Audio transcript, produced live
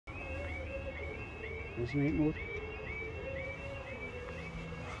It's night mode.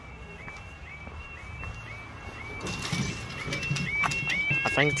 I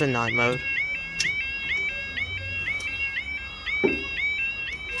think it's in night mode.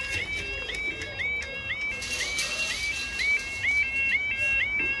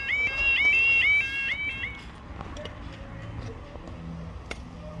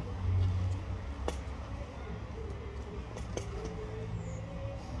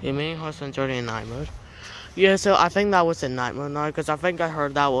 You mean Husband's already in night mode? Yeah, so I think that was in night mode now, because I think I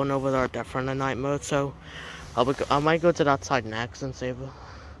heard that one over there different in night mode, so I might go to that side next and save it.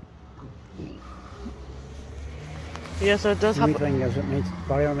 Yeah, so it does have... The only thing is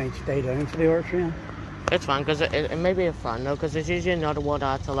barrier might stay down for the hour train. It's fine, because it may be a fun though, because there's usually another one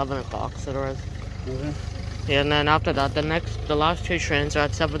at 11 o'clock, so there is. Okay. Yeah, and then after that, the last two trains are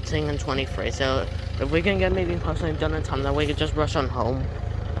at 17 and 23, so if we can get maybe possibly done in time, then we could just rush on home.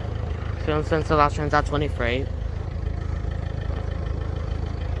 So since the last train's at 23.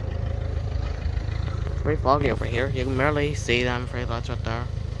 It's very foggy over here. You can barely see them three lights right there.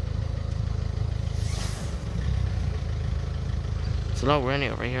 It's a lot rainy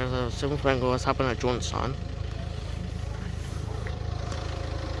over here, so as soon as we go, what's happening at Jones Sun.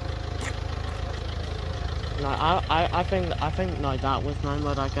 No, I think no, that was night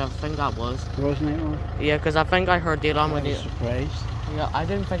mode. Like I think that was. There was night mode? Yeah, because I think I heard the alarm with I you. was surprised. Yeah, I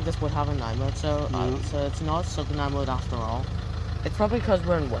didn't think this would have a night mode, so No. so it's not stuck in night mode after all. It's probably because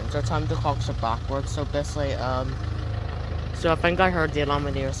we're in winter time, the clocks are backwards, so basically, so I think I heard the alarm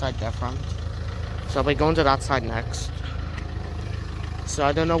on the other side different. So I'll be going to that side next. So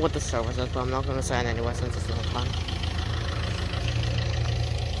I don't know what the service is, but I'm not going to say it anyway since it's not time.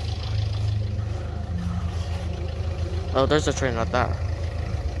 Oh, there's a train right there.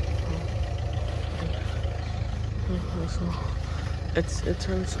 It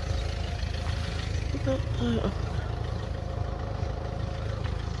turns.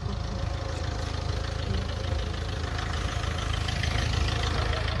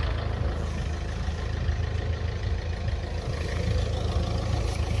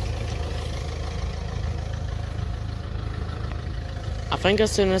 I think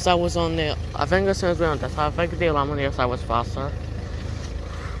as soon as I was on the, I think as soon as we were on this side, I think the alarm on the other side was faster.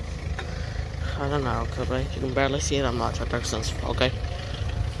 I don't know, could be. You can barely see that much, I think, since it's foggy.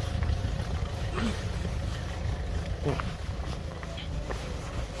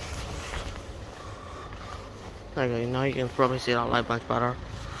 Okay, now you can probably see that light much better.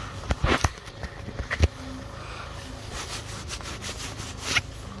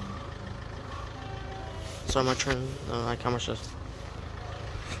 So I'm gonna turn my camera just.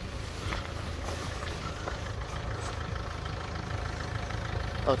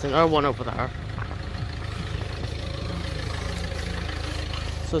 Oh, it's another one over there.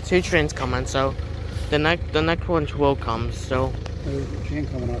 So two trains coming, so the next one will come, so. There's a train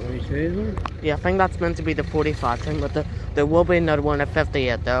coming out very soon, isn't there? Yeah, I think that's meant to be the 45 train, but there will be another one at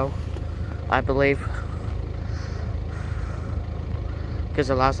 58 though, I believe. Because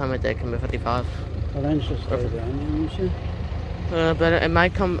the last time it did come at 55. Well, then it's just stay down, you see? But it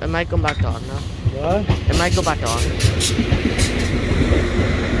might come back on now. What? It might go back on.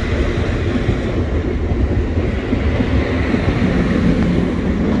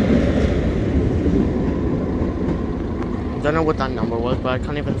 I don't know what that number was, but I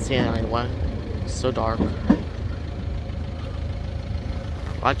can't even see it anyway. It's so dark.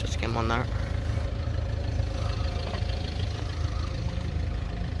 I just came on there.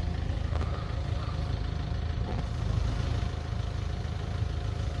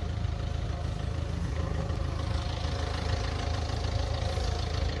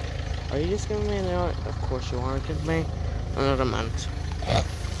 Are you just giving me an hour? Of course you are. Give me another minute.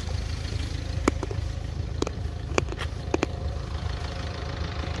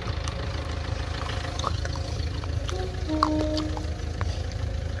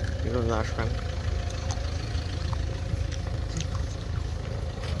 Here goes that shrimp.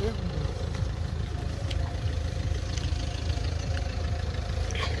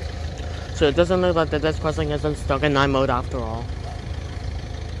 So it doesn't look like that this crossing isn't stuck in night mode after all.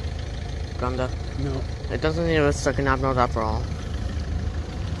 Granda. No. It doesn't even stuck in night mode after all.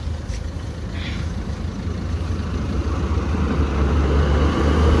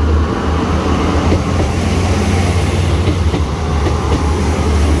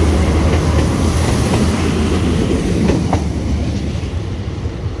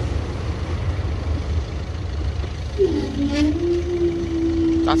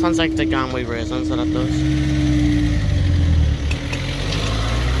 That sounds like the gangway raisins that it does.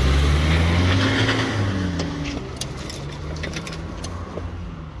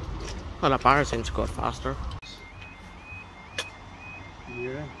 Well, that bar seems to go faster.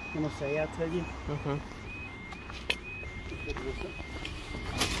 Yeah, I'm gonna say that to you.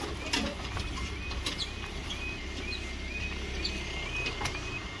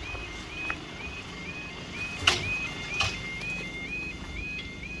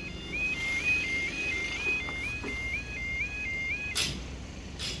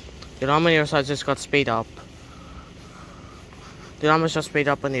 The alarm on the other side just got speed up. The alarm was just speed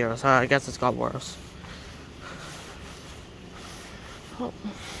up on the other side. I guess it's got worse. Oh.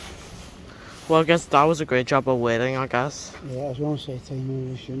 Well, I guess that was a great job of waiting, I guess. Yeah, I was going to say to you,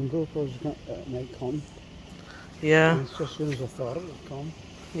 maybe we shouldn't go because it might come. Yeah. And it's just as soon as I thought it would come.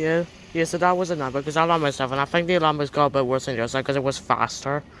 Yeah. Yeah, so that was a number because I alarmed myself, and I think the alarm was got a bit worse on the other side because it was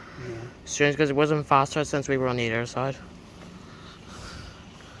faster. Yeah. Strange because it wasn't faster since we were on the other side.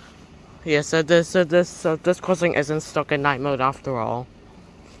 Yeah, so this crossing isn't stuck in night mode after all.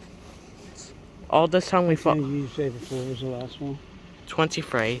 All this time we fought. You say before was the last one?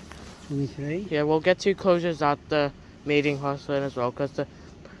 23. 23? Yeah, we'll get 2 closures at the meeting house as well, because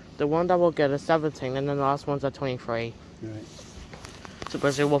the one that we'll get is 17, and then the last one's at 23. Right. So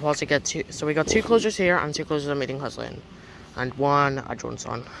basically we'll also get 2. So we got 2 closures here and 2 closures at meeting house lane, and 1 at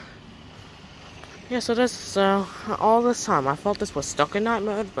Johnson. Yeah, so this all this time I thought this was stuck in night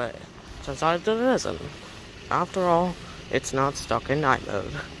mode, but turns out that it isn't. After all, it's not stuck in night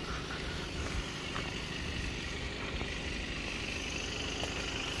mode.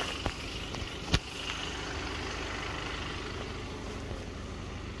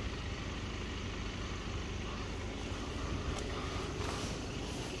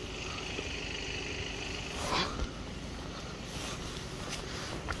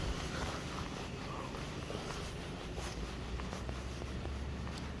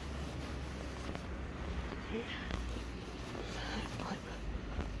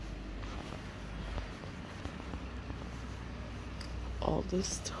 All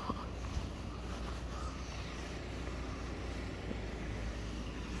this time.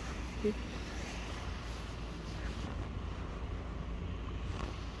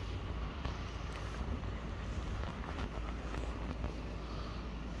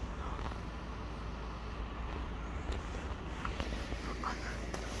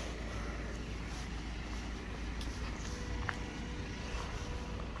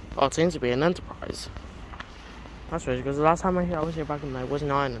 Oh, it seems to be an Enterprise. That's weird, because the last time I was here back in May was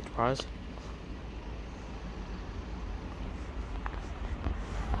not an Enterprise.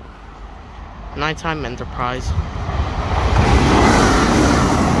 Nighttime Enterprise.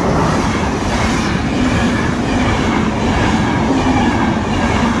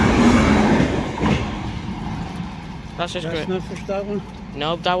 That's just great. That's not for that one?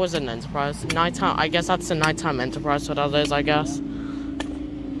 No, that was an Enterprise. Nighttime, I guess that's a nighttime Enterprise, so that is, I guess.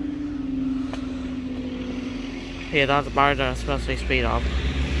 Yeah, that's the bar that's supposed to speed up.